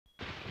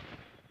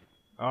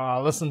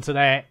Oh, listen to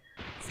that.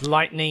 It's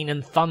lightning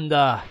and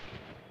thunder.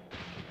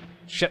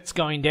 Shit's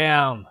going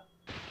down.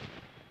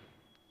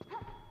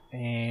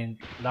 And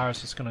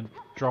Lara's just gonna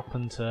drop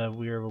into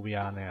wherever we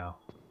are now.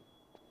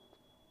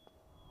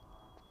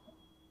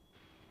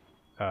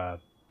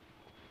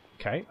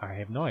 Okay, I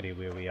have no idea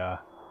where we are.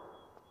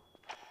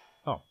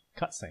 Oh,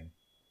 cutscene.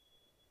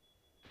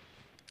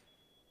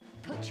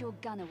 Put your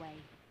gun away.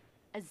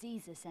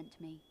 Aziza sent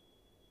me.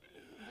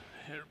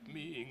 Help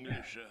me,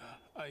 Englisher.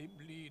 I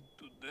bleed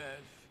to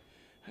death.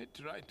 I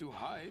try to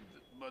hide,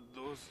 but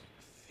those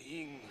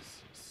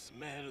things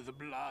smell the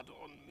blood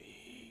on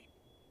me.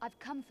 I've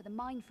come for the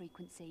mine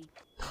frequency.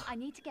 I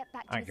need to get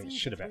back to I don't give a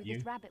shit Aziza about through you.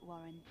 this rabbit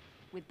warren,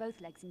 with both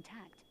legs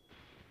intact.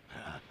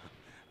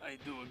 I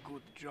do a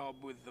good job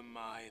with the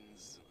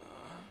mines.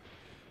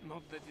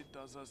 Not that it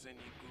does us any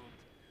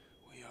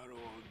good. We are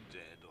all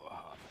dead or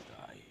half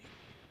dying.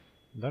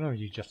 I don't know if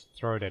you just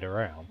throw that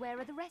around. Where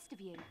are the rest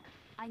of you?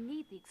 I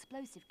need the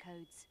explosive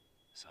codes.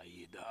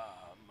 Saida,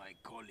 my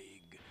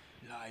colleague,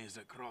 lies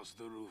across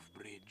the roof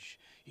bridge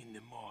in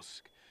the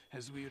mosque.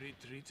 As we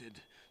retreated,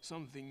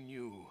 something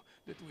new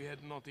that we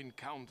had not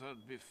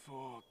encountered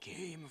before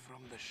came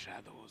from the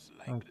shadows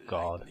like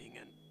lightning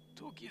and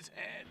took his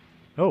head.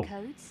 Oh.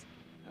 Codes?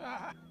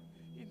 Ah,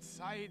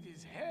 inside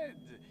his head,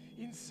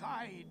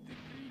 inside the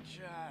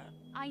creature.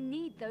 I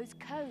need those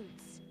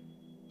codes.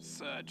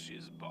 Search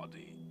his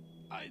body.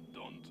 I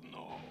don't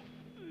know.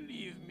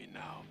 Leave me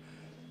now,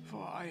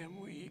 for I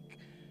am weak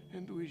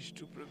and wish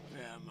to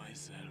prepare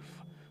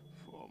myself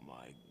for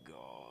my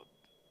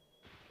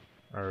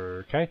god.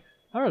 Okay.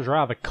 That was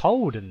rather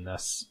cold in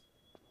this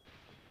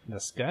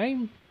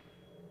game.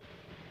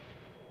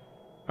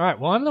 Alright,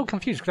 well I'm a little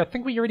confused because I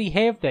think we already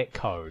have that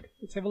code.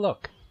 Let's have a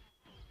look.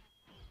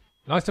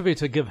 Nice of you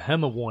to give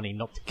him a warning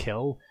not to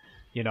kill.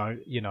 You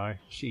know,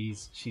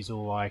 she's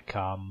all like,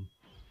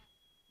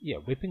 yeah,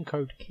 weapon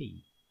code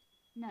key.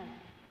 No.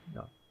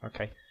 No,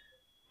 okay.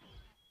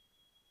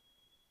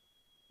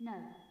 No.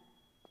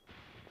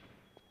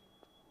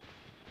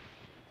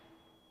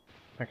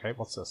 Okay,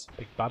 what's this?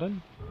 Big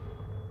button?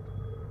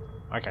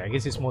 Okay, I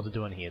guess there's more to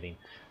do in here then.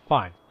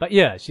 Fine. But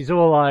yeah, she's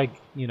all like,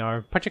 you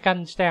know, put your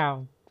guns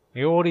down.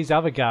 And all these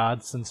other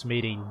guards since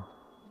meeting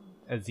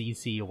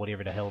Azizi or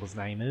whatever the hell his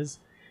name is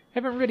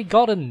haven't really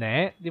gotten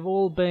that. They've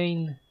all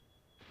been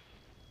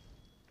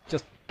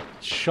just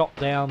shot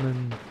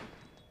down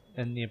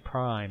in their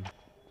prime.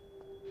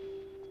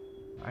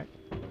 Right?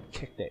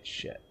 Kick that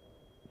shit.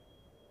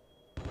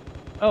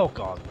 Oh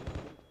god.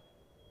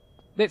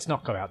 Let's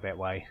not go out that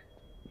way.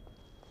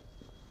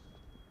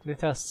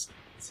 Let us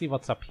see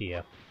what's up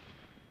here.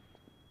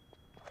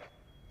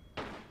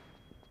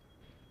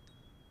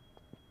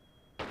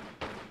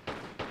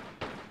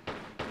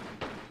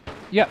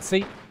 Yeah,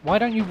 see? Why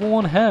don't you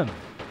warn him?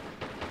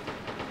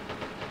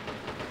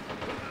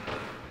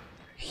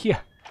 Yeah.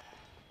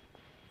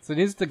 So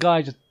there's the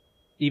guy just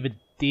either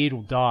dead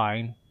or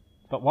dying.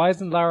 But why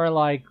isn't Lara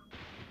like,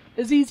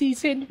 Azizi,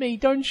 send me,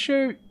 don't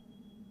shoot!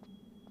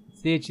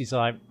 Instead she's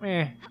like,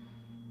 eh.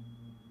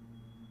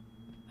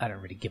 I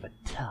don't really give a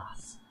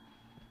toss.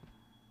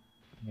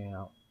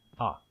 Now,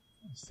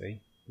 let's see.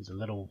 There's a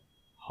little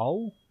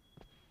hole.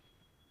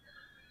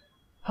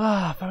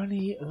 If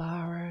only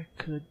Lara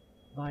could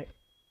light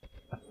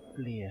a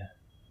flare.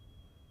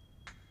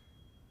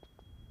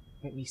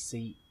 Let me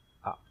see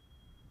up.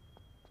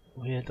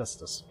 Where does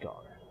this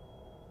go?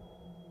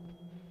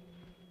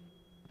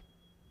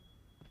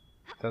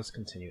 It does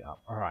continue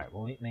up. Alright,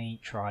 well let me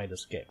try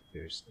this gap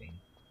first then.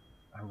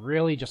 I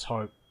really just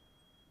hope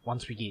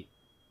once we get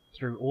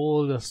through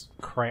all this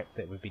crap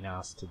that we've been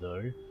asked to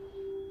do.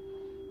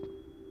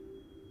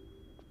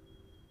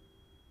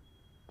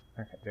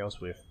 Okay, that was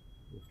worth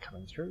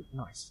coming through.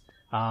 Nice.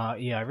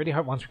 Yeah, I really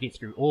hope once we get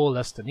through all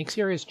this, the next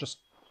area is just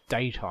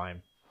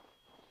daytime.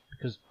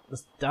 Because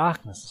this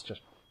darkness is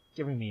just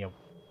giving me a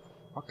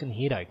fucking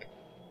headache.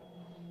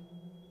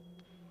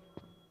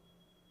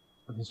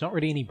 There's not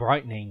really any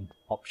brightening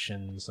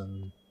options,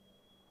 and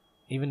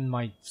even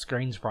my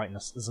screen's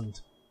brightness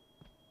isn't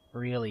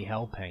really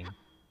helping.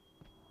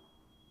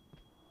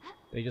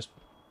 They just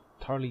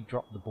totally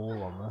dropped the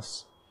ball on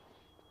this.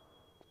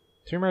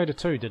 Tomb Raider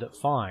 2 did it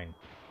fine.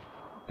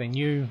 They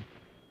knew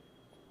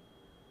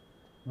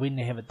when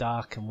to have it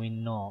dark and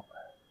when not.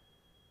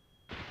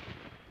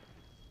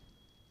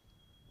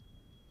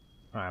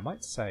 Alright, I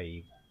might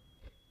save.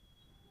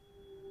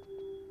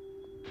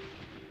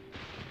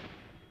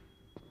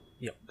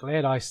 Yep,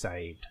 glad I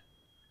saved.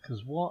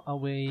 Because what are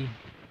we...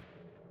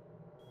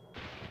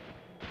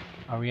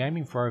 Are we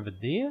aiming for over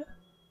there?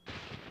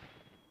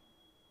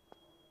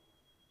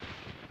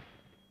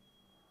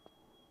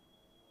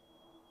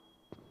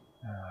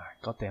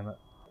 God damn it.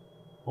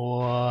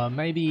 Or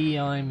maybe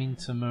I mean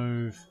to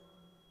move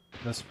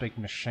this big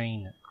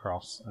machine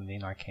across and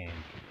then I can.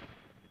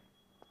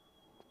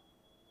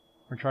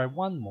 We'll try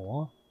one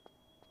more.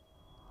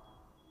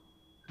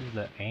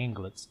 The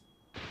anglets.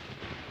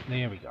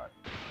 There we go.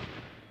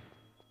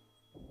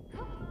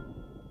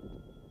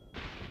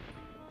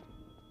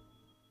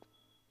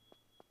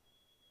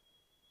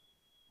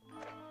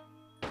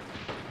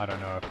 I don't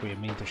know if we're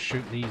meant to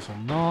shoot these or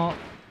not.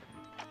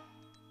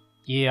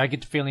 Yeah, I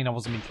get the feeling I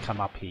wasn't meant to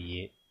come up here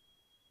yet.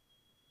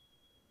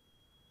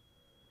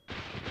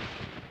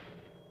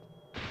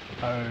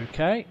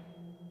 Okay.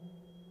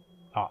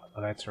 Oh,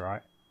 that's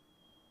right.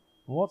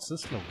 What's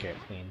this little gap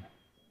then?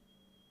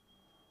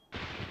 I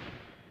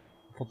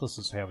thought this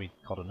is how we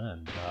got it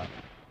in, but...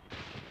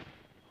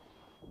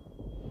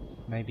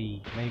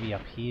 Maybe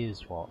up here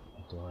is what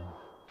we're doing.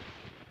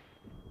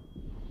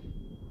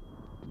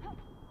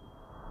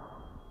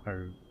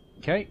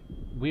 Okay,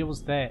 where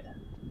was that?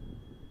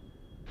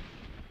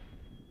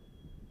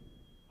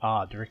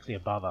 Ah, directly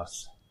above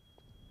us.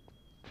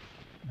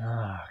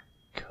 Ah,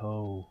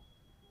 cool.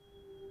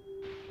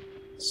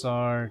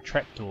 So,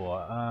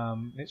 trapdoor.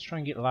 Let's try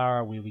and get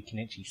Lara where we can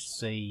actually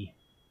see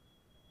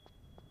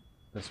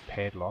this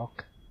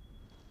padlock.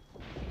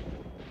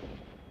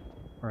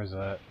 Where is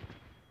it?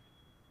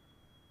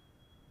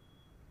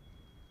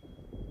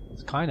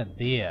 It's kind of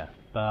there,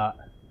 but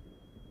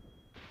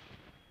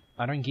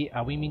I don't get...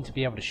 Are we meant to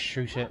be able to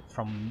shoot it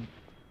from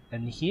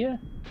in here?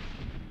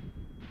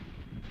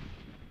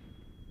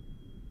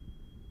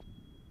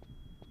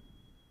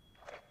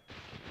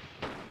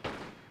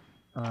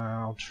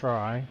 I'll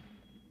try.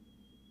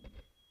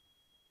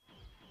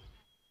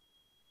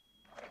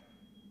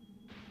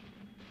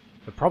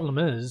 The problem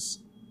is,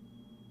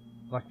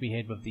 like we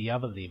had with the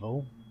other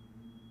level,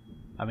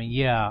 I mean,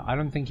 yeah, I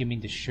don't think you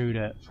mean to shoot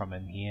it from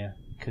in here,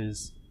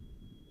 because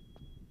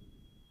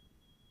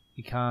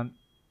you can't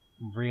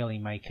really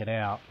make it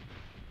out.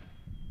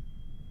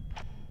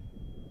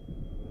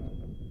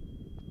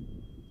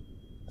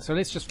 So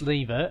let's just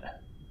leave it.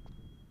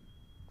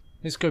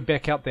 Let's go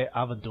back out that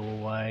other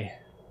doorway.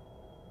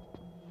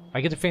 I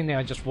get the feeling that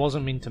I just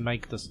wasn't meant to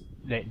make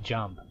that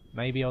jump.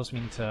 Maybe I was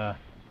meant to...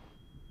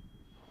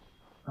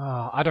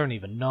 I don't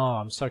even know,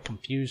 I'm so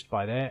confused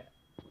by that.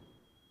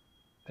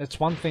 It's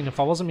one thing, if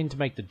I wasn't meant to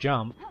make the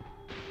jump,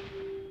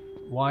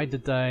 why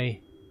did they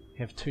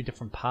have two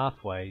different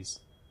pathways?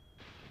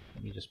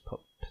 Let me just put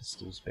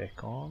pistols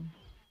back on.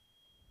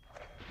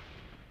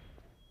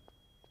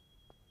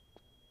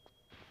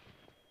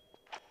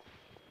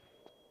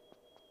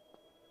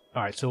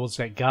 Alright, so it was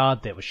that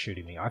guard that was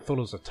shooting me. I thought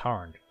it was a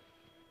torrent.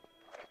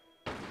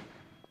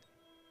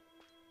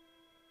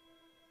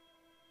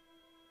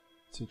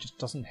 So it just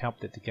doesn't help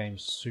that the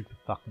game's super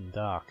fucking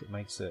dark. It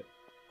makes it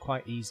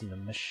quite easy to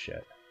miss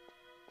shit.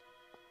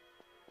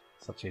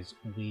 Such as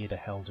where the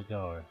hell to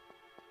go.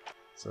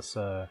 Is this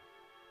a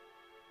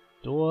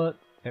door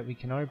that we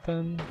can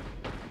open?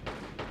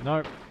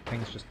 Nope, I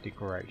think it's just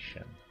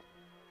decoration.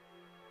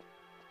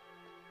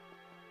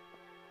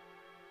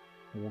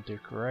 Wall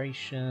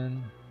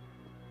decoration.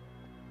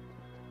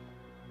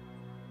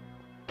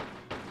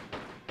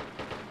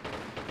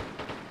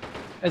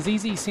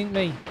 Azizi sent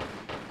me.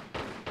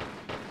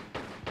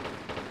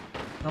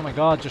 Oh my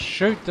god, just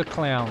shoot the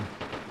clown.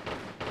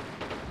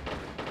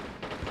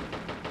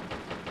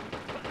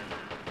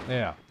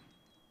 Yeah.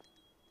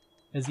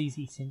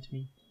 Azizi sent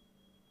me.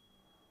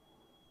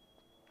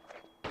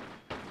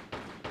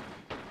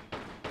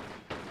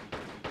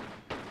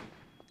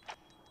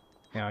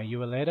 Now, are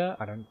you a ladder?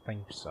 I don't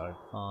think so.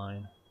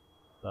 Fine.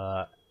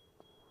 But...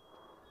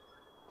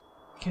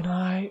 can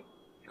I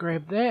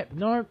grab that?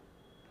 No.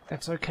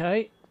 That's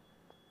okay.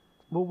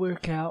 We'll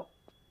work out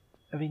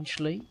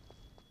eventually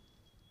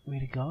where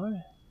to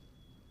go.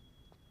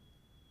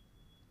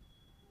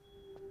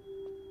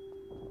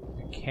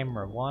 The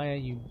camera, why are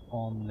you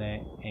on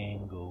that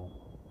angle?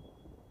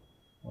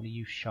 What are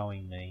you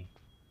showing me?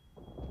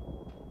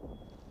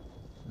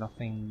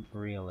 Nothing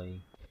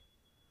really.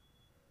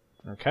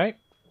 Okay.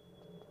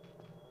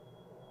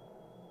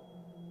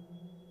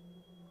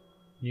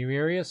 New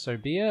area, so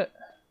be it.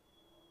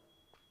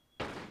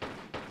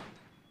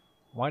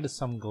 Why does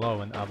some glow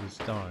and others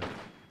don't?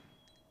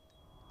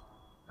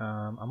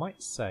 I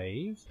might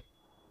save.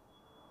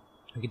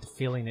 I get the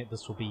feeling that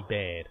this will be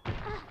bad.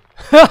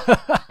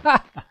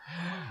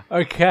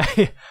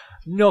 Okay,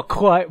 not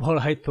quite what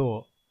I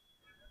thought.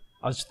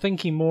 I was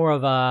thinking more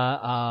of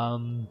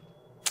a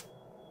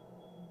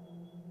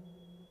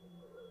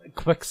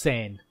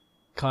quicksand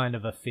kind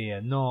of affair,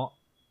 not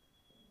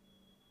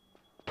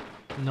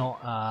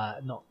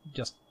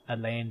just a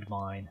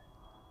landmine.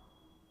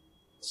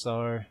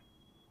 So,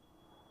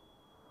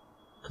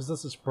 because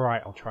this is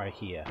bright, I'll try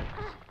here.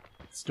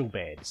 Still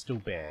bad, still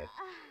bad.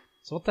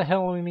 So what the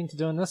hell are we meant to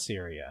do in this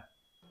area?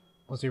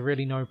 Was there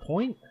really no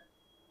point?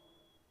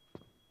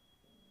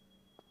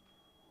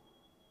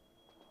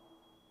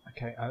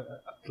 Okay,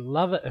 I'd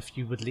love it if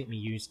you would let me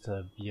use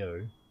the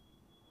view.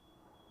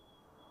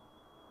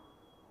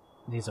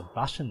 There's a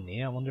button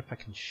there, I wonder if I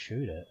can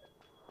shoot it.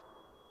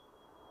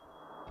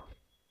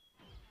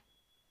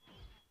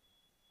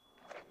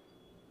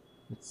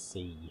 Let's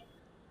see.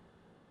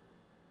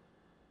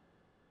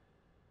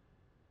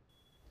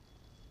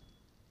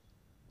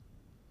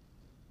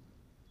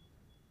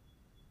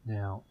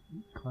 Now,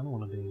 I kind of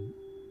want to be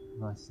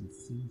nice and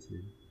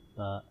centered,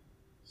 but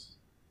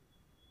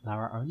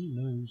Lara only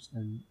moves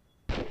in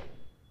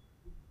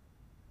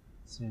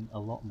certain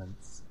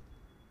allotments.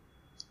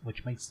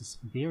 which makes this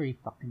very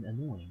fucking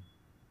annoying.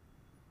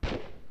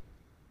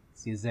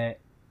 See, is that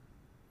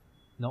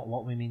not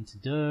what we're meant to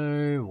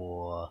do,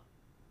 or...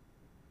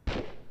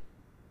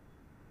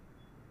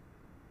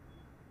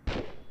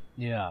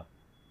 Yeah,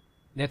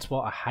 that's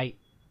what I hate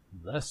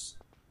this.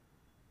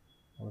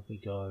 What if we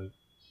go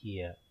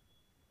here?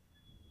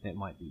 That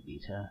might be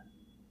better.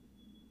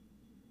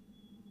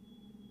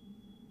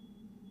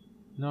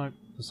 No,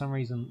 for some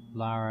reason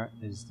Lara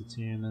is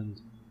determined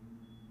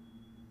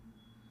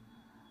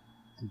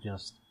to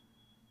just...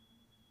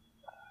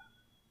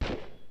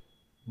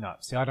 No,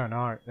 see, I don't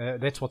know.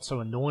 That's what's so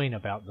annoying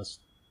about this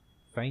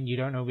thing. You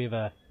don't know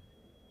whether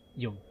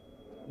you're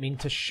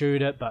meant to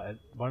shoot it, but it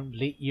won't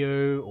let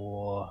you,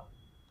 or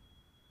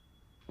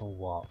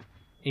what.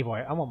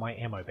 Anyway, I want my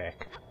ammo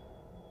back.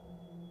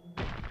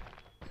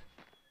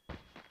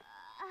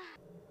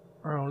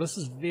 Oh, this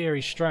is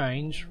very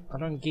strange. I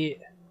don't get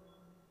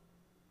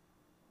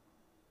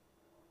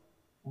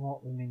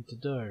what we're meant to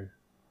do.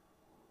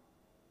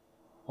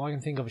 All I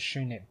can think of is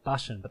shooting that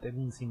button, but that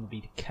didn't seem to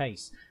be the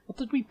case. What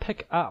did we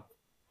pick up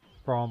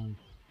from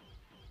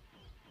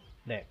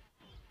that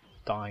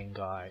dying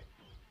guy?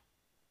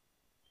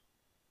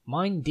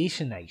 Mine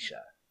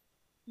detonator.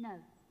 No.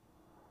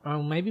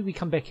 Oh, maybe we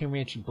come back here and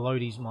we actually blow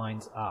these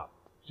mines up.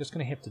 Just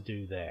gonna have to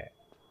do that.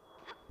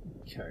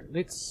 Okay,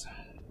 let's...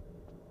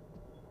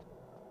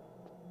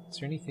 Is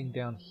there anything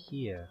down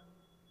here?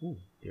 Ooh,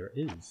 there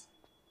is.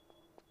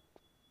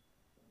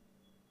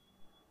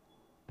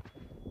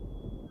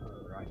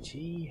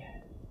 Alrighty.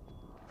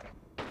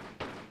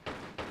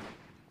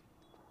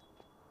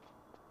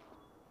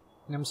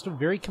 And I'm still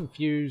very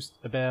confused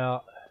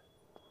about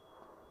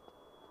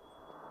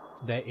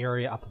that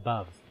area up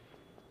above.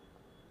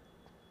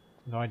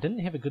 No, I didn't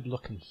have a good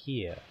look in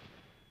here.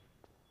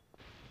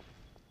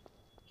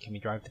 Can we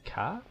drive the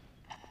car?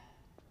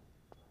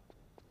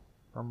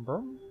 Brum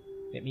brum.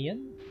 Let me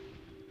in.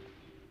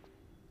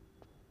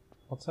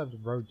 What side of the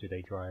road do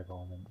they drive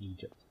on in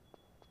Egypt?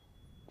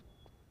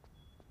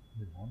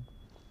 Move on.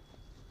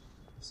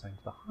 The same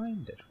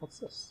behind it. What's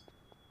this?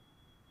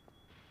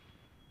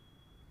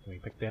 Can we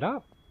pick that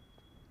up?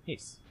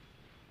 Yes.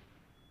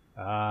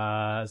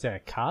 Is that a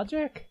car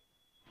jack?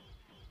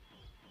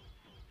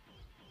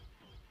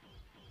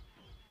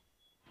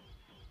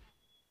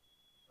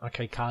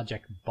 Okay,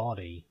 carjack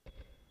body.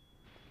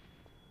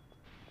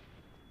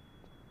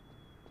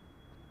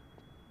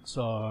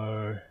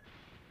 So...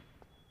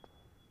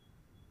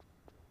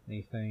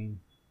 Anything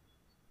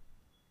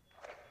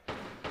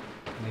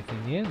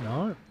there?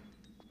 No.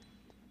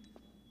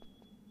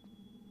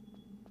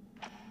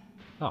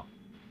 Oh.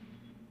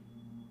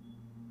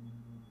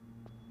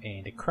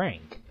 And a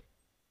crank.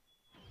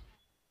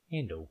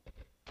 Handle.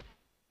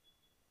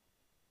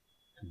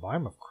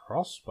 Combine with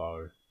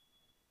crossbow.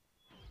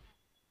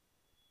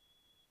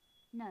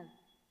 No.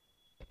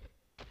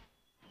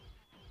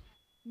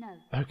 No.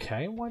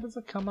 Okay, why does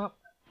it come up?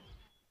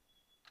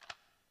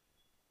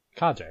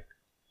 Carjack.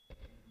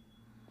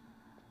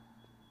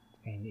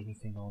 And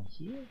anything on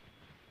here?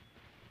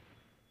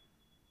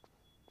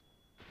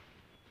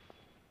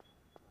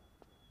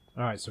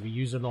 Alright, so we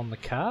use it on the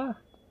car?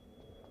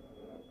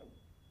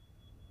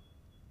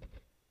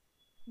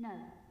 No.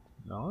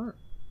 No?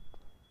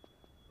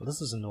 Well,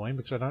 this is annoying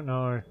because I don't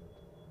know.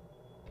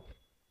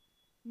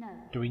 No.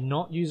 Do we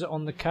not use it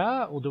on the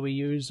car, or do we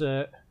use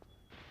it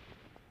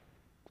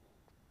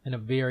in a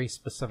very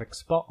specific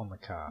spot on the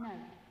car? No.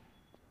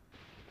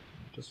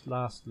 Just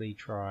lastly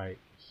try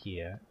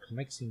here, because it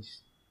makes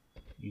sense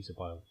to use it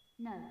by a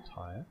No.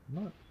 tyre.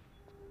 No.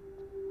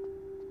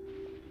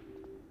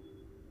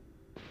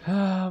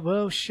 Ah,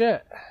 well,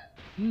 shit.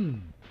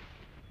 I'm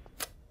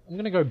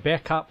gonna go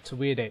back up to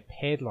where that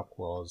padlock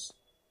was.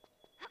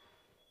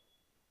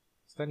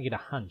 Starting to get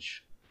a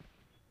hunch.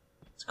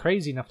 It's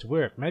crazy enough to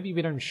work. Maybe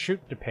we don't shoot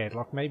the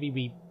padlock, maybe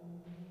we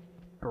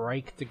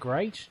break the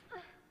grate?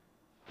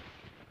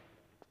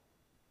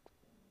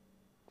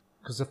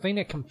 Because the thing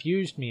that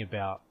confused me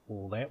about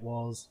all that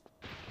was...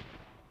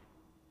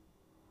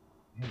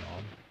 Hang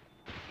on.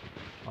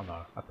 Oh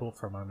no, I thought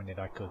for a moment that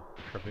I could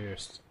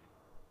traverse.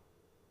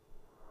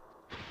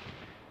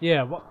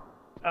 Yeah, what...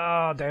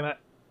 Oh, damn it.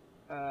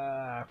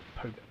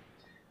 Poop.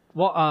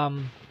 What,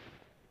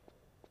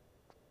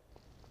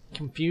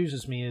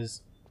 confuses me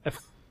is, if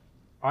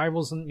I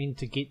wasn't meant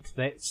to get to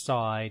that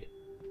side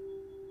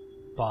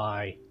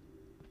by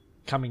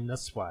coming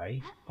this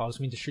way, if I was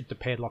meant to shoot the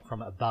padlock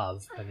from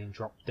above and then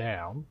drop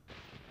down,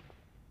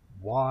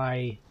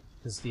 why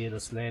is there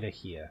this ladder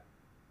here?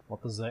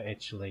 What does it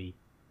actually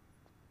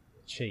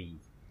achieve?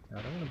 Now,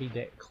 I don't want to be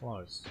that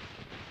close.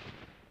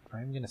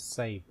 I'm going to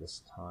save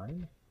this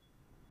time.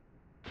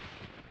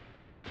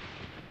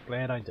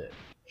 Glad I did.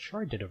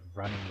 Sure I did a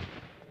running,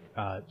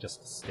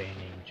 just a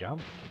standing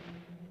jump.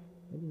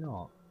 Maybe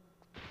not.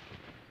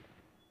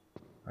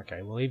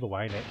 Okay, well either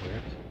way that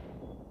worked.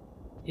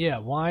 Yeah,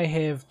 why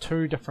have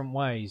two different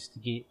ways to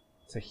get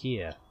to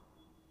here?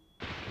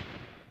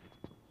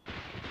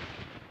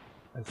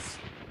 It's...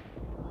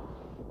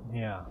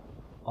 yeah,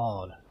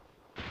 odd.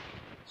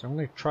 So I'm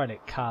going to try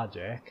that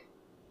carjack.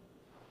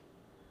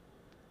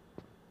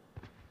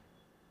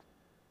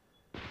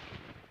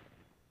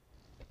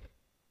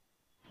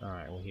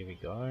 here we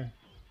go.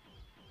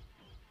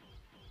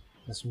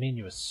 This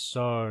menu is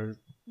so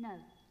No.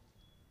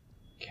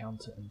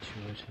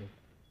 counterintuitive.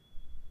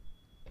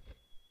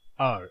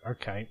 Oh,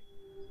 okay.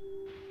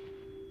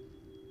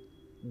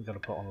 I'm gonna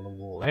put on the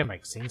wall. That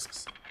makes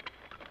sense.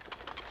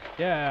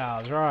 Yeah,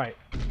 that's right.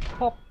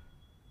 Pop.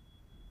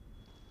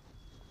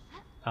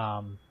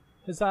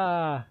 Is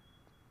I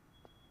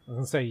was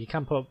gonna say you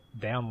can't put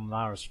down on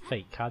Lara's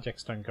feet.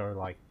 Carjacks don't go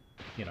like,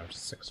 you know,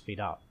 6 feet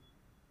up.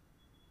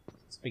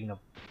 Speaking of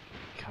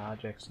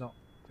carjacks not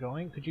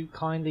going, could you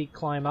kindly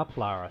climb up,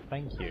 Lara?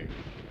 Thank you.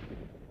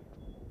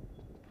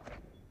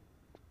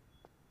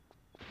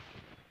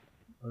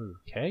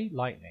 Okay,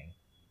 lightning.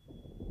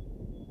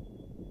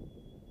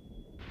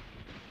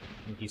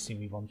 I'm guessing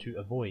we want to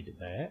avoid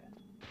that.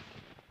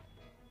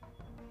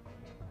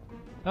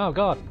 Oh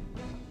god!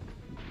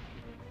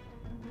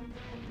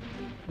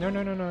 No,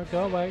 no, no, no,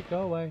 go away,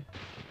 go away.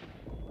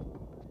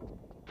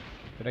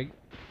 But they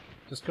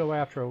just go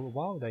after a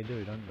while, they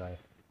do, don't they?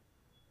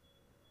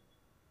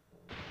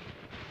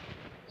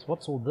 So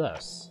what's all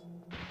this?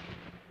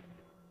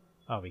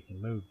 Oh, we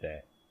can move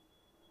that.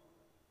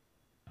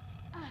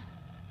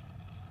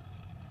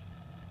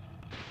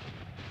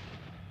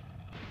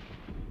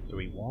 Do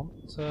we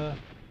want to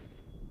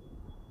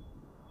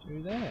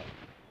do that?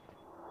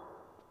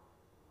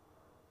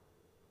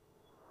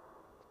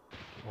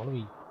 What are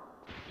we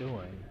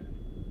doing?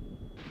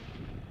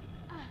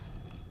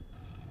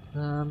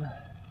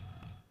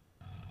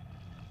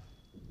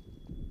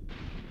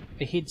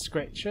 A head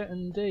scratcher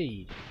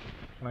indeed.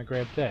 Can I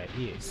grab that?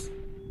 Yes.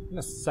 I'm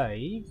gonna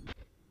save.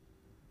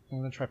 I'm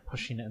gonna try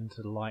pushing it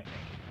into the lightning.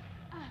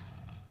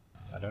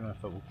 I don't know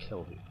if it will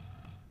kill you.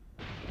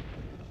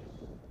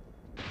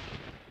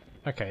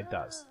 Okay, it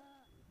does.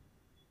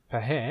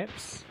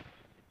 Perhaps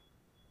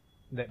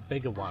that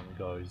bigger one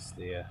goes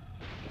there.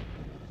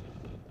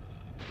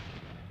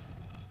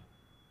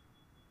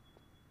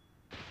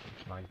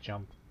 Can I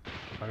jump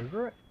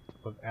over it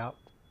without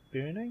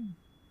burning?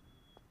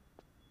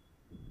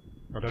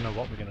 I don't know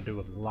what we're going to do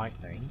with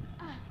lightning.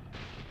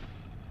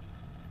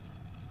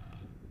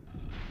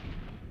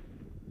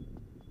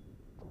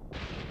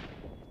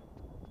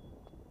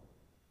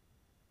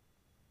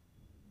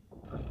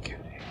 Okay.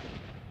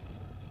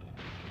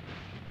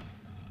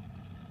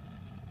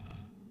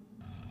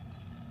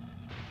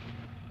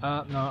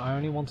 No, I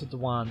only wanted the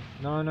one.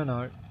 No, no,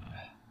 no.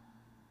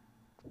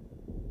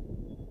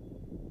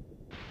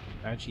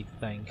 I actually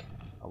think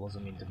I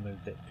wasn't meant to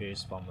move that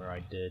first one where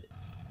I did.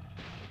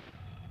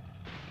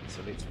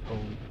 So let's pull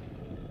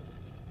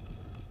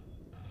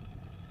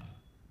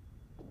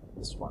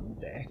this one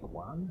back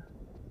one.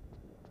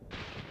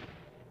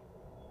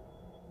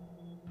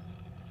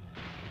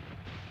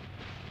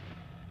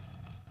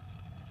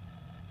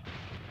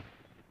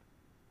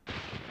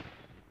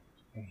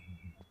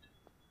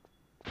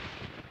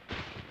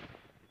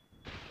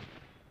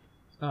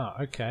 Oh,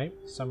 okay.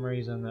 For some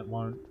reason that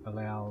won't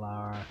allow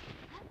Lara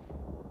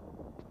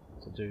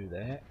to do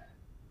that.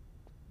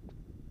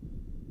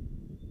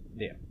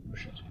 There,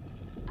 push it.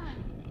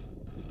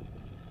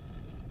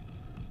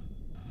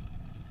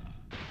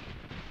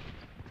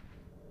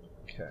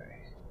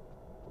 Okay.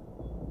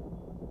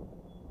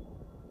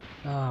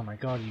 Oh my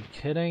god, are you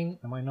kidding?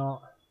 Am I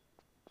not?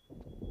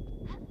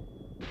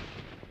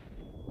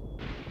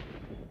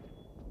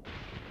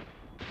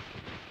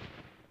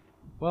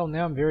 Well,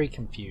 now I'm very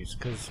confused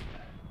because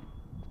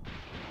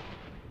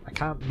I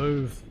can't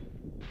move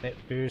that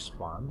first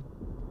one.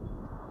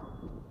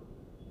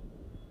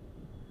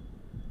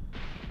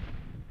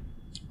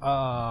 Oh,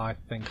 I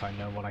think I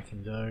know what I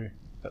can do.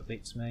 That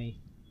lets me.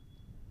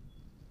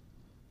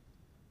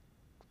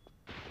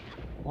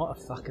 What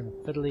a fucking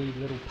fiddly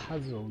little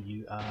puzzle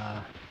you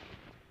are.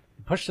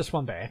 Push this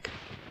one back.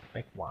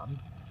 Back one.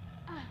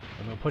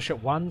 And we'll push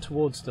it one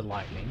towards the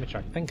lightning, which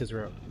I think is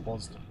where it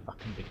was to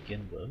fucking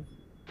begin with.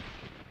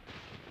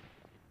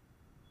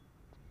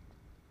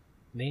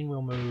 Then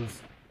we'll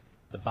move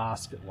the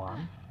basket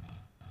one.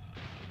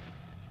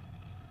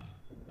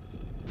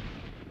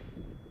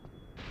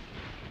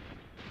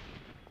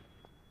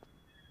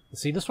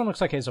 See, this one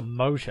looks like it has a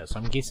motor, so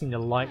I'm guessing the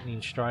lightning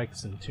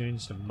strikes and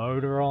turns the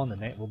motor on and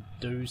that will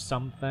do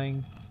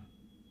something.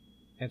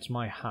 That's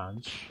my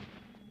hunch.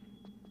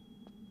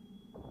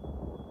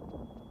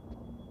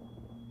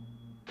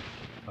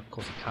 Of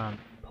course I can't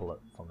pull it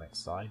from that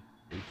side.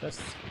 Doofus.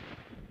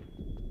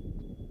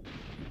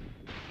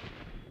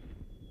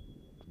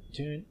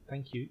 Turn,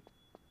 thank you.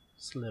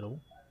 Just a little.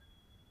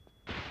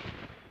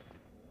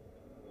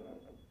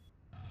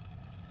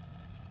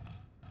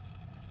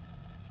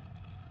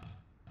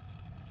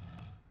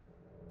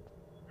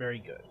 Very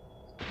good.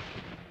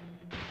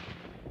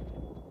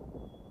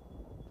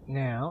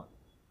 Now,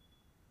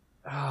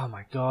 oh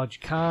my god,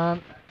 you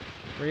can't?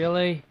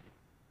 Really?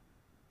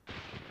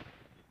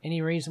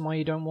 Any reason why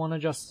you don't want to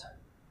just...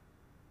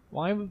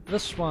 Why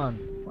this one?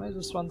 Why is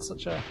this one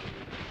such a...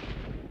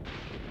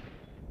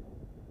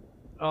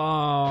 Oh,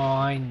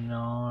 I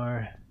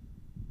know.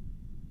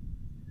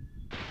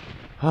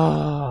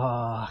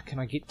 Ah, can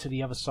I get to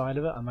the other side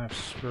of it? I might have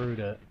screwed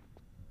it.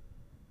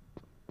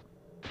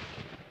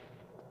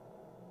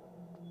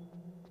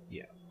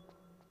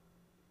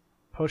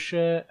 push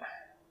it.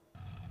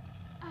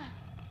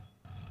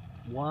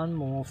 One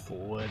more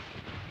forward.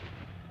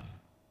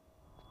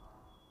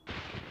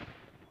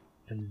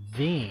 And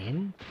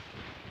then...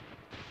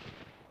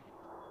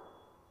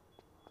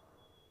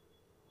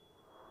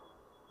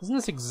 Isn't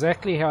this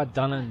exactly how I'd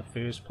done it in the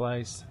first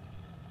place?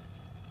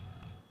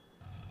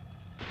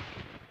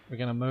 We're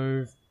gonna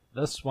move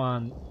this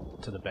one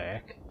to the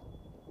back.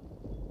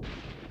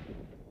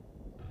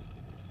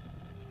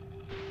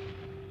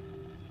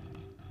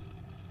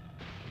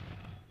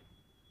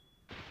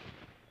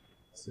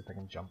 See if I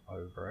can jump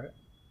over it.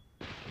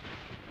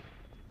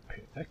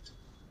 Perfect.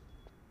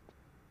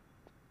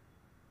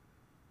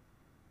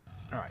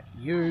 Alright,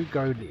 you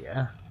go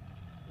there.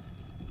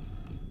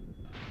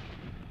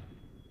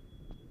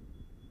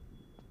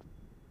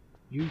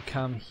 You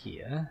come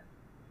here.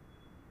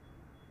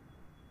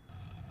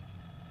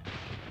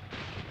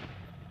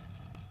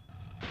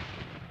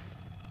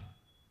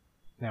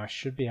 Now I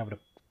should be able to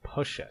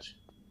push it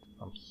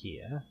from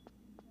here.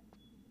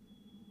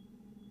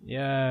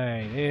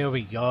 Yay, there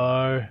we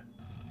go.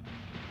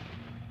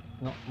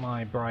 Not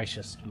my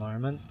brightest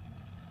moment.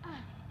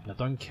 Now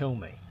don't kill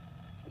me.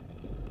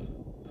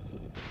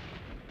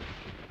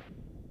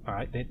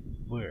 Alright, that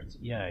worked.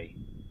 Yay.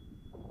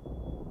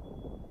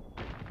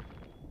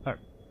 Oh.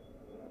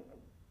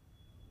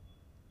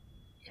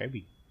 Okay,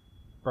 we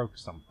broke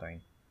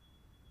something.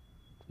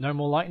 No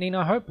more lightning,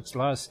 I hope. It's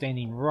Lara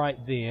standing right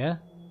there.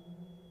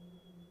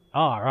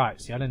 Ah, right.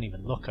 See, I didn't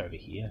even look over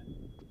here.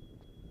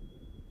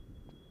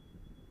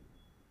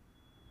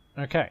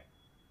 Okay.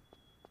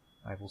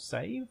 I will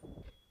save.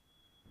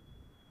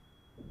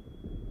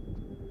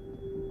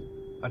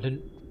 I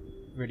didn't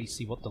really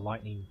see what the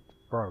lightning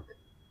broke,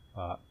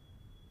 but I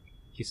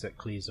guess that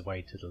clears the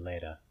way to the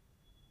ladder,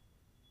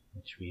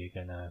 which we are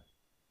gonna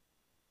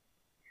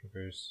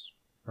traverse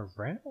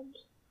around.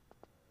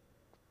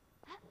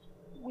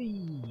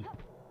 Whee!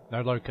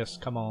 No locusts,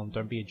 come on,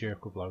 don't be a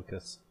jerk with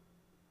locusts.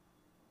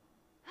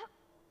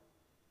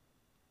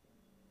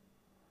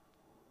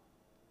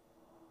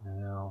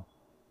 Now...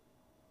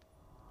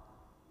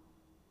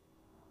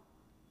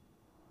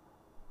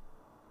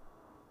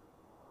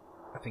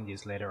 I think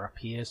there's ladder up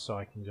here, so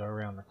I can go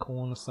around the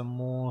corner some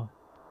more.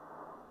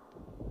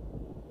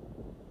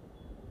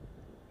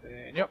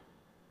 And yep.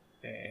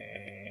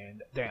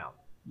 And down.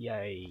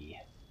 Yay.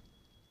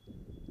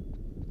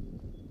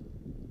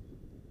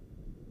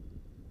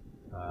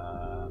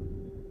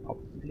 Up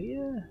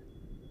here.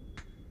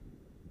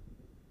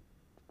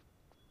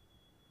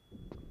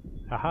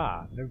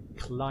 Haha, no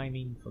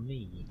climbing for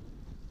me.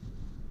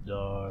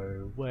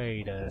 No,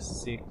 wait a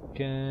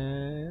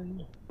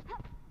second.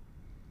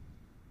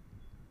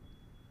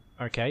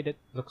 Okay, that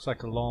looks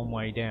like a long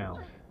way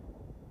down.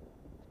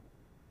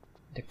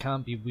 That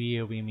can't be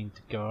where we meant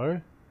to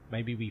go.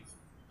 Maybe we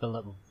fill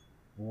it with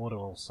water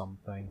or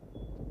something.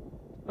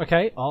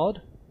 Okay,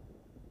 odd.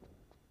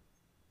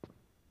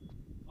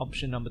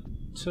 Option number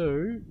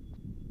 2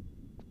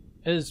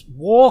 is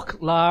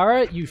walk,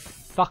 Lara, you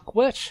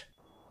fuckwit.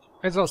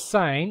 As I was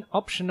saying,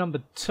 option number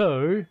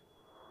 2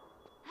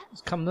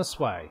 is come this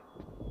way.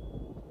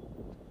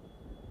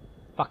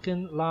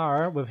 Fucking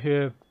Lara with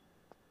her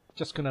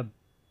just gonna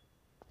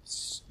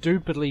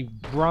stupidly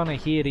run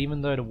ahead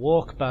even though the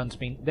walk button's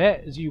been...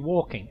 That is you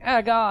walking.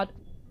 Oh god!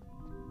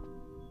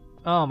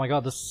 Oh my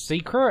god, the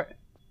secret?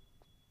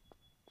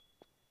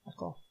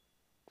 Fuck off.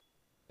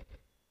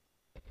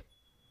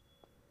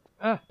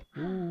 Ah!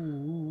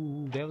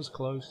 Ooh, that was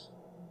close.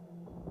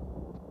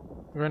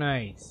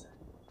 Grenades.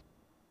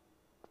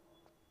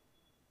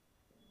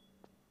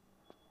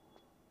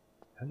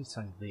 Only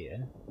something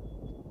there.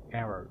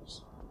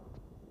 Arrows.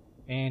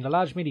 And a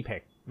large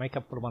medipack. Make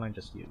up for the one I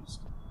just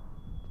used.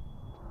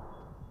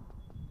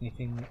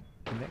 Anything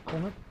in that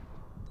corner?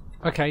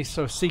 Okay,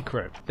 so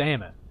secret.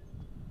 Damn it.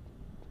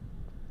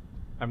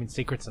 I mean,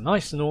 secrets are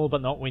nice and all,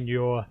 but not when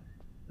you're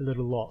a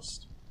little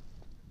lost.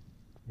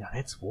 Now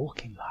that's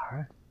walking,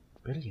 Lara.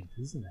 Brilliant,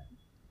 isn't it?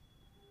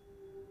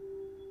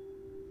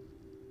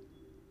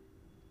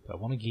 Do I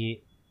want to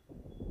get...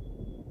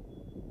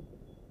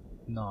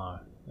 No,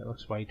 that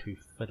looks way too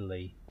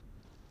fiddly.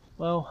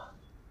 Well,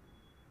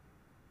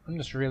 I'm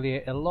just really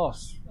at a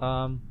loss.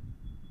 No,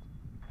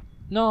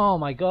 oh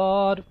my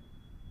god.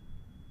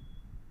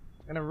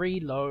 I'm gonna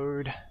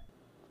reload.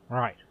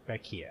 Right,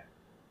 back here.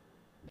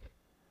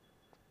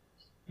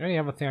 The only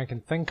other thing I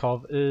can think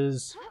of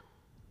is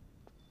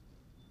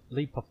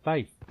leap of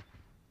faith.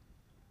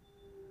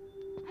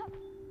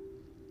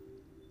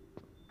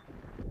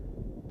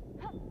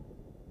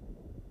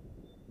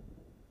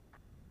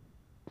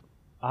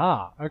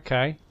 Ah,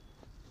 okay.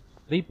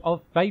 Leap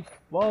of faith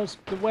was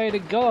the way to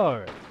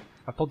go.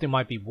 I thought there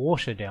might be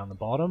water down the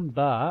bottom,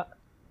 but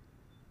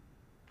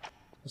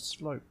the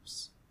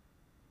slopes.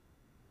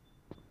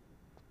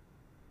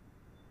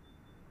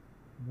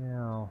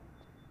 Now,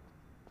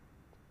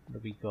 what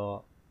have we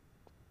got?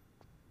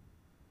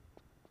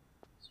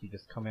 So you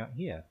just come out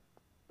here.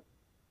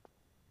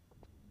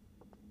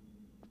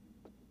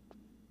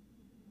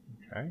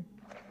 Okay.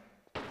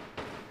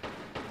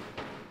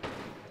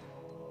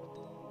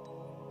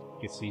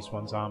 Guess these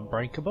ones aren't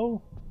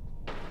breakable.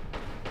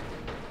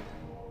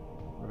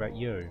 What about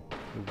you?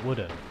 You're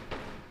wooden.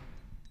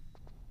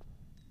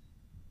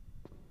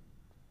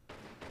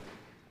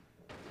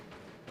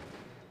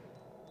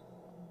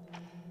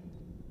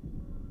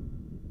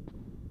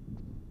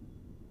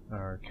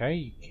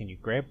 Okay, can you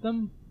grab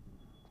them?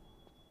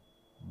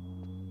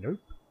 Nope.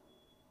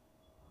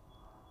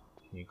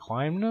 Can you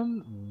climb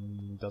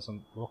them?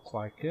 Doesn't look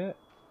like it.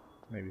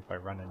 Maybe if I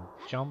run and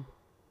jump.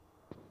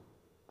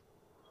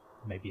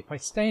 Maybe if I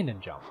stand and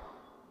jump.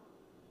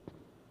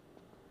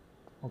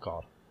 Oh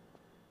god.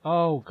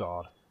 Oh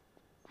god.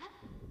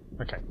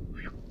 Okay.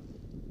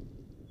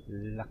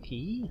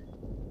 Lucky.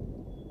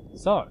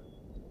 So.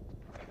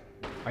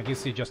 I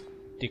guess they're just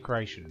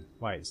decoration.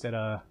 Wait, is that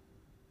a...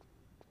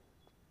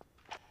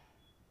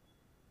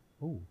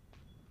 Ooh.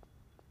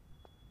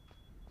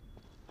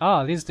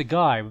 Ah, there's the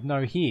guy with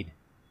no head.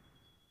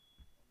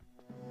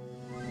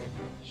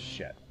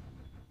 Shit.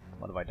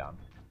 What have I done?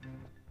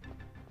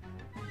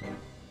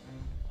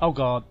 Oh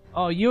god.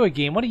 Oh, you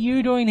again. What are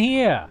you doing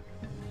here?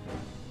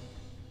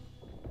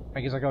 I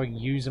guess I gotta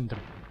use them to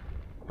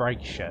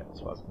break shit,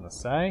 that's what I was gonna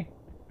say.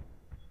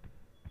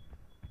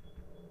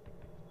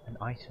 An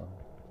item.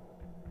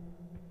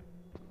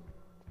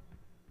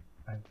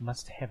 I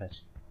must have it.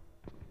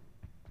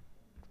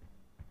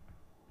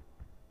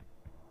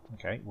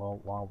 Okay, well,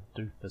 while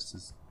Doofus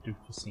is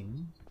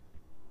doofusing...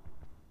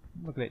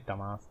 Look at that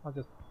dumbass. I'll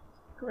just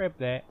grab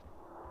that.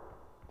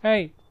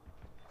 Hey!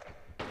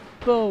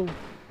 Bull!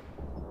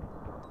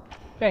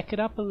 Back it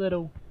up a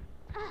little.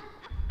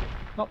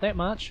 Not that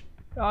much.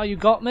 Oh, you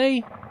got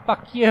me?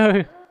 Fuck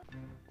you!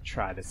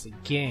 Try this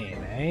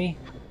again, eh?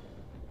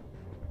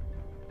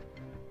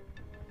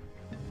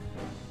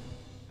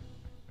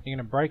 You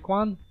gonna break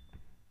one?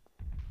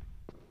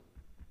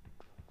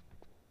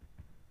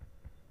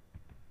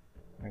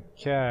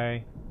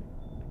 Okay.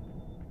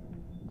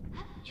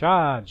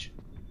 Charge!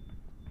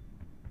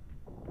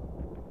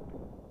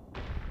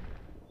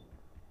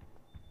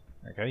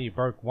 Okay, you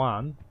broke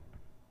one.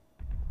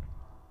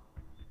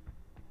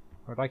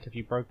 I'd like if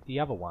you broke the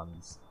other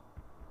ones.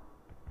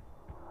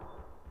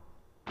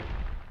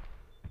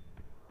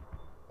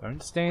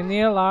 Don't stand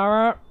there,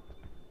 Lara!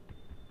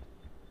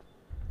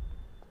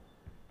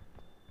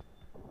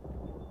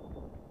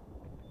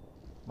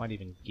 Might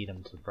even get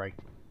him to break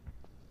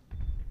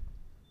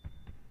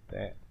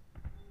that.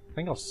 I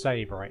think I'll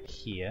save right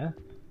here.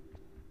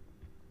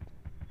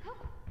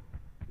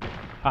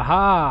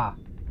 Haha!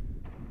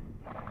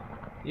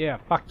 Yeah,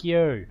 fuck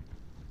you!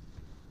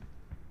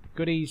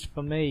 Goodies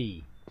for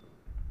me.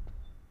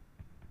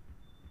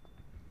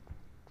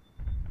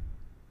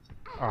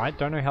 Alright,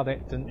 don't know how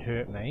that didn't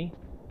hurt me.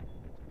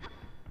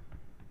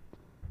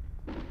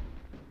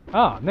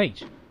 Ah,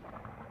 neat!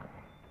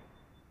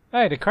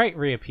 Hey, the crate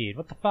reappeared,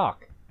 what the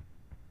fuck?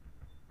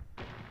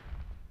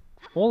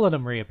 All of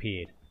them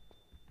reappeared.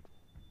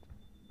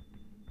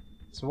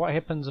 So what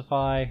happens if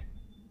I'll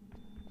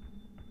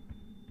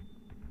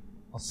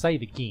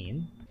save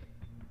again.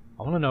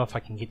 I want to know if I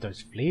can get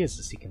those flares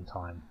the second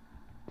time.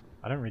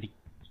 I don't really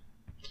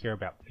care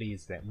about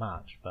flares that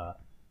much, but...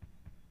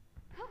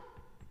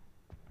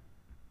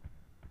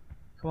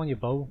 Come on, you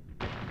bull.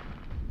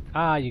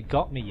 Ah, you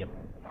got me, you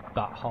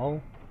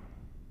butthole.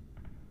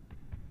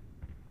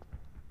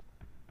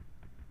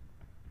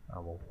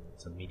 Oh well,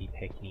 it's a midi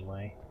pack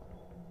anyway.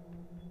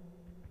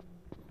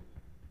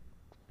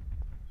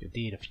 You're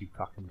dead if you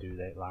fucking do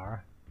that,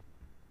 Lara.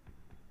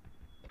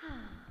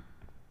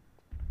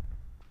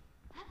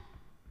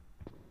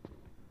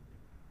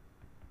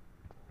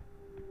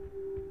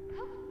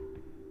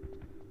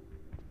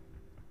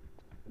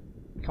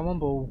 Come on,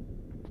 bull.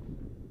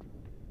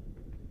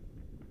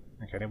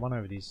 Okay, that one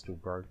over there is still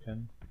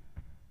broken.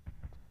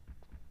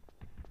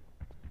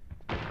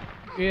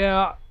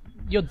 Yeah,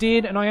 you're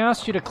dead, and I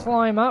asked you to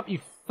climb up, you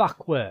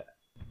fuckwit.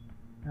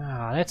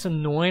 Ah, that's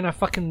annoying. I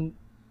fucking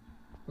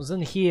was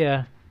in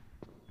here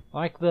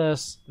like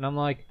this, and I'm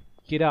like,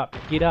 get up,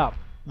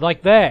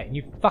 like that. And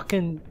you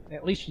fucking,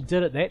 at least you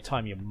did it that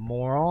time, you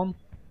moron.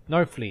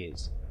 No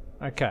flares.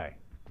 Okay,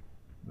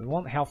 we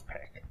want health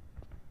pack.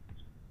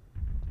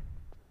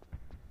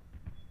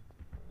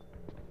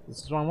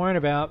 This is what I'm worried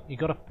about. You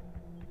gotta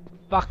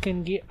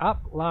fucking get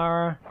up,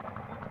 Lara.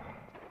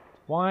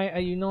 Why are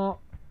you not?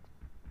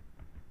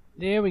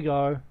 There we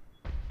go.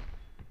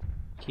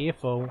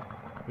 Careful.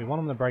 We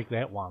want him to break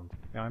that one.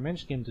 Now I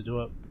managed to get him to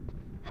do it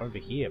over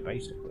here,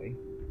 basically.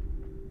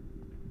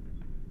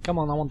 Come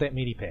on, I want that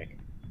midi pack.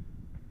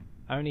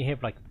 I only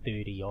have like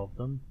 30 of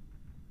them.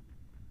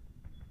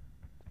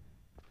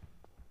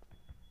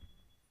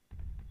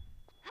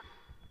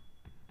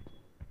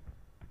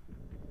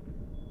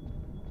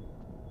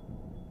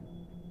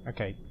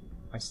 Okay,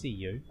 I see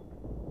you.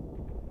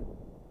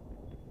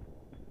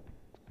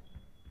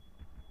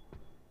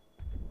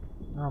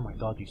 Oh my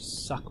god, you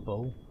suck,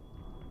 bull.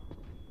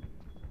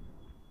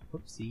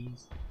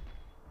 Whoopsies.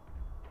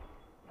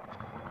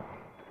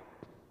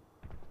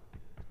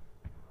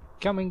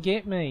 Come and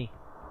get me!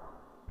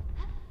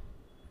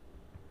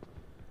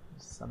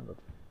 Son of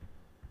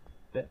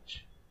a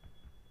bitch.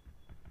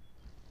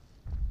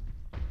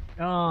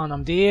 Oh, and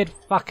I'm dead.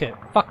 Fuck it.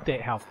 Fuck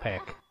that health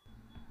pack.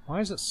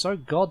 Why is it so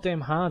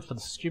goddamn hard for the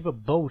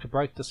stupid bull to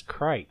break this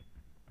crate?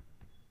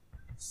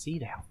 I can see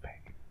the health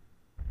pack.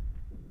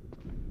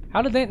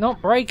 How did that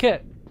not break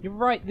it? You're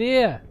right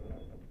there.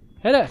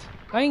 Hit it.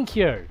 Thank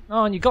you.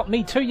 Oh, and you got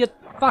me too, you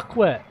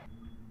fuckwit.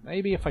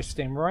 Maybe if I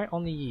stand right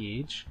on the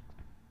edge.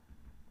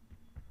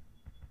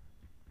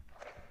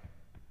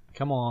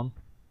 Come on.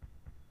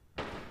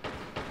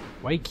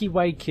 Wakey,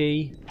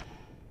 wakey.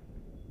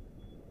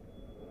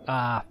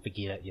 Ah,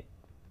 forget it, you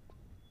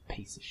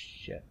piece of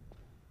shit.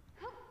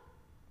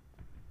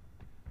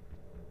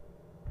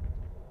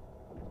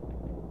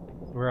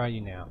 Where are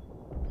you now?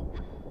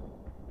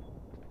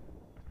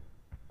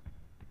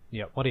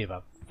 Yeah,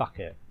 whatever. Fuck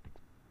it.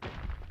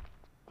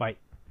 Wait,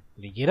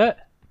 did you get it?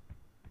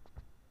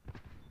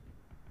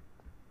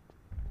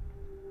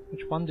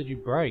 Which one did you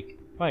break?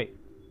 Wait.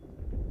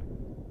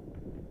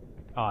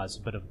 Ah, it's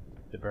a bit of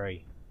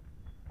debris.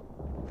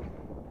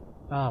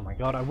 Oh my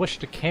god, I wish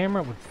the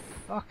camera would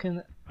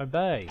fucking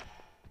obey.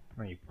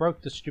 Oh, you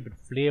broke the stupid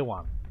flare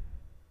one.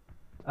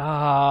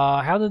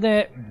 Ah, how did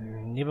that...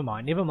 Never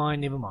mind, never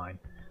mind, never mind.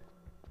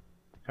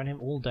 Don't have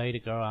all day to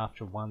go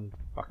after one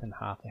fucking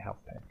half a health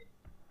pack.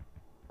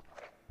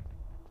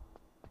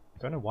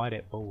 Don't know why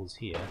that bull is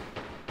here.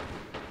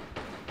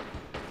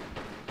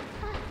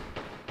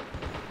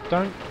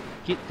 Don't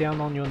get down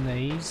on your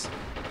knees.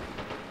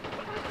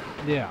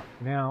 Yeah,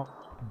 now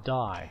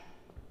die.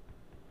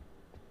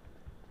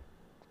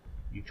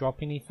 You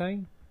drop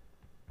anything?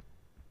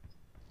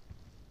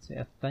 Is that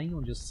a thing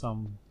or just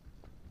some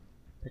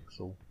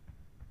pixel?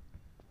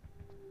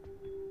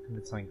 I think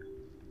it's like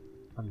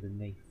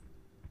underneath.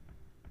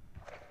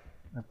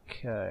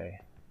 Okay.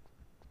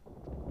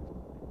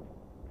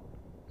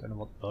 Don't know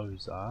what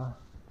those are.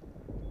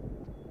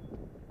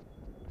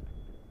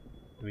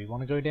 Do we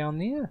want to go down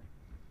there?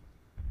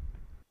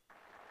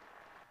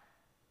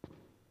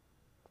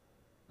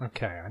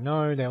 Okay, I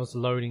know there was a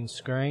loading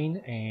screen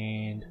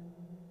and...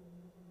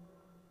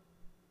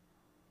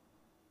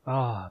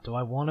 Ah, do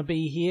I want to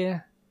be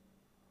here?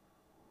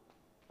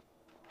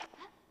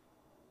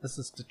 This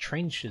is the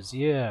trenches,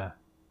 yeah.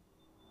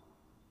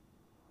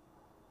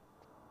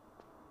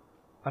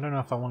 I don't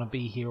know if I want to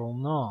be here or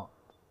not.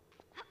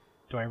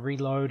 Do I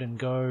reload and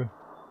go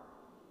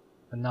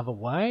another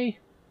way?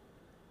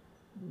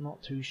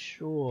 Not too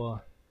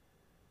sure.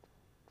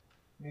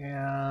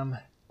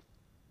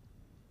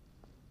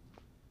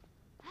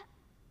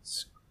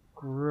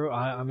 Screw.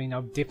 I mean,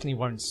 I definitely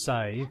won't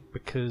save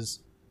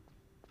because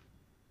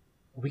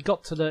we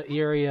got to the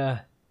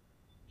area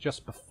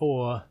just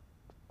before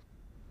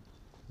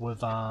with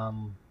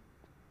the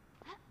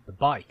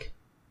bike.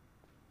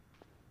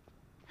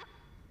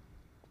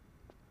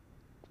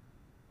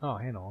 Oh,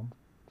 hang on.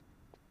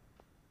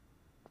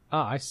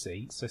 Ah, I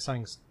see. So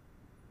something's...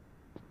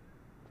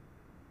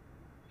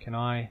 Can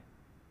I...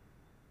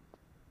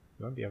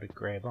 You won't be able to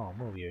grab on,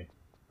 will you?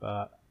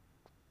 But...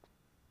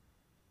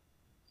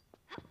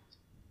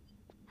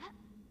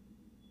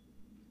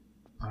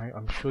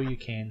 I'm sure you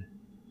can.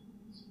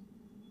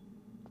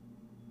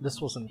 This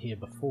wasn't here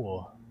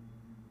before.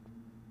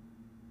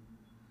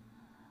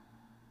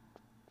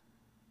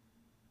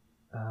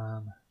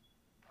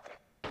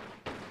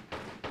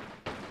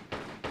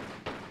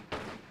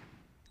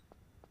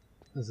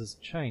 This has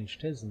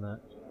changed, hasn't it?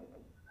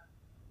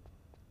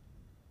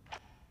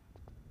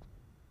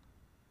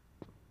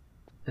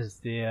 Is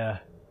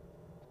there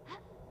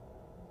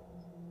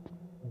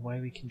a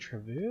way we can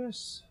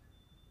traverse?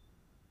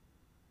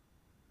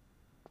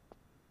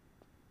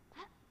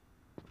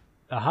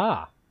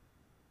 Aha!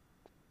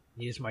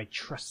 Here's my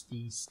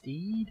trusty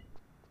steed.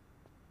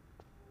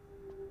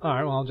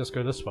 Alright, well I'll just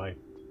go this way.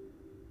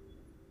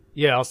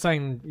 Yeah, I was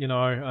saying, you know,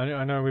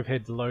 I know we've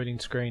had the loading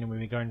screen and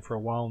we've been going for a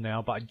while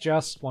now, but I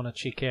just want to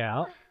check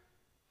out...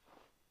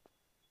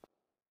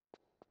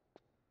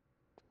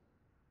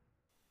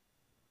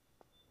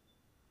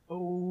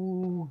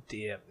 Oh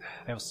dear,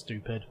 that was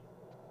stupid.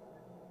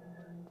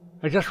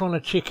 I just want to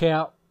check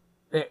out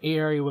that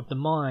area with the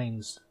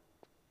mines.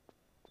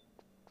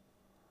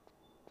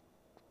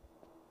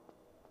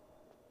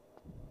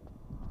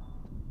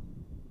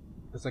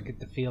 Because I get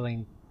the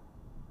feeling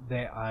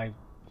that I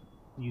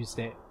used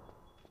that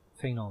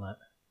thing on it.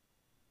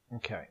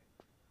 Okay.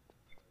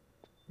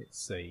 Let's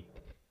see.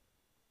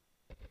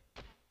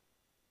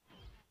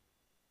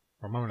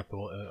 For a moment I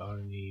thought it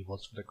only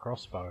was for the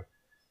crossbow.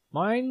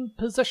 Mine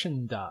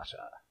position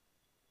data.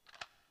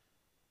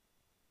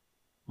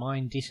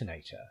 Mine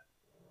detonator.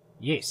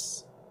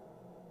 Yes.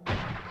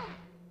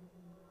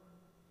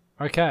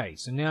 Okay,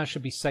 so now it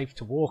should be safe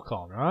to walk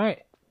on,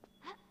 right?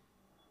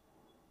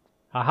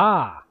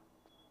 Haha!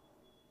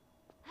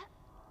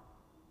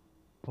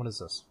 What is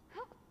this?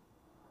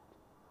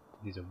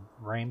 There's a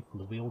ramp for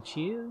the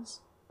wheelchairs.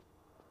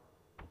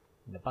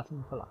 And a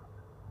button for life.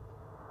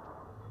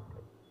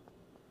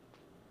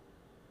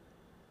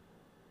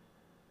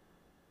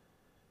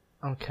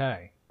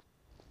 Okay.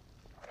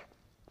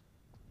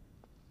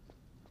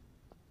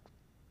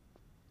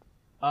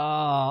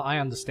 Ah, I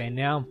understand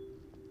now.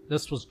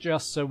 This was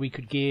just so we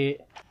could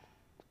get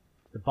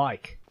The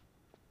bike.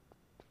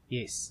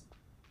 Yes.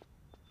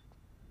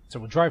 So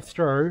we'll drive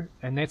through,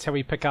 and that's how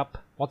we pick up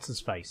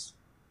what's-his-face.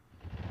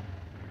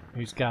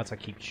 Whose guards I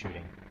keep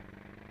shooting.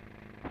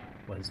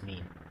 What his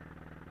mean?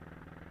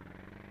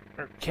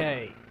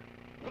 Okay.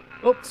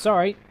 Oops,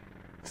 sorry.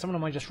 Someone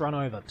might just run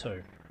over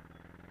too.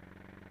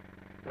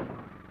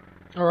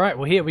 Alright,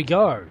 well here we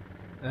go.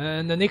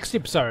 In the next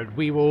episode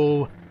we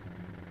will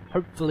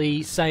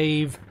hopefully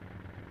save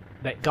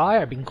that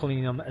guy. I've been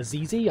calling him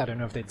Azizi. I don't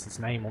know if that's his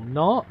name or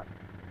not.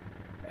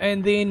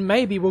 And then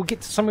maybe we'll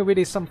get to somewhere where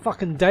there's some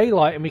fucking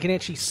daylight and we can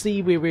actually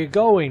see where we're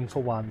going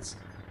for once.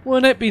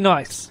 Wouldn't that be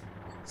nice?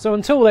 So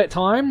until that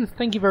time,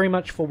 thank you very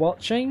much for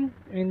watching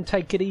and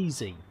take it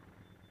easy.